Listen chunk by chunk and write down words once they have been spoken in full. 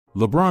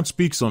LeBron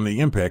speaks on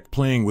the impact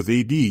playing with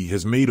AD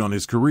has made on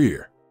his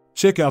career.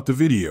 Check out the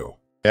video.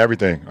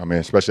 Everything. I mean,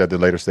 especially at the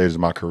later stages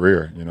of my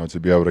career, to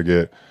be able to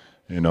get,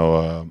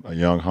 a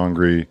young,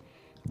 hungry,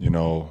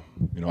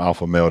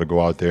 alpha male to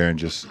go out there and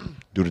just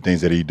do the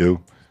things that he do.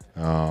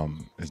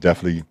 It's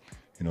definitely,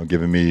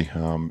 giving me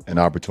an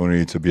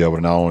opportunity to be able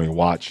to not only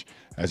watch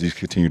as he's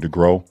continued to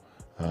grow,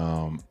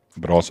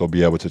 but also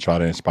be able to try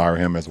to inspire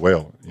him as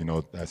well,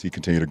 as he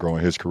continued to grow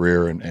in his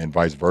career and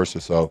vice versa.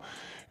 So,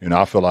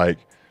 I feel like,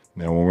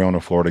 when we're on the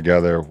floor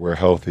together, we're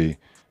healthy.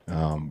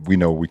 We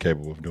know what we're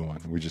capable of doing.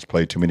 We just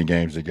played too many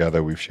games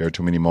together. We've shared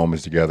too many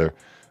moments together,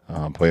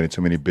 played in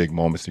too many big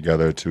moments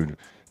together to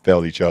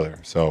fail each other.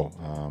 So,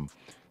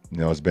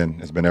 it's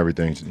been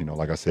everything,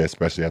 like I said,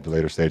 especially at the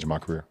later stage of my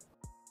career.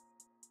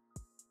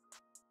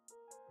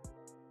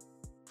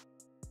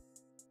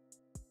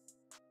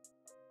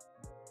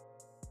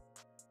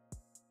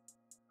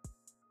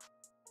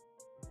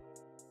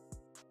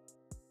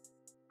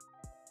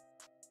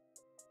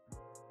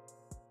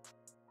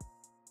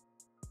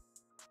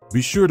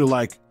 Be sure to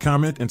like,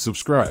 comment, and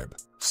subscribe.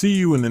 See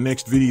you in the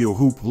next video,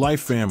 Hoop Life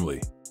family.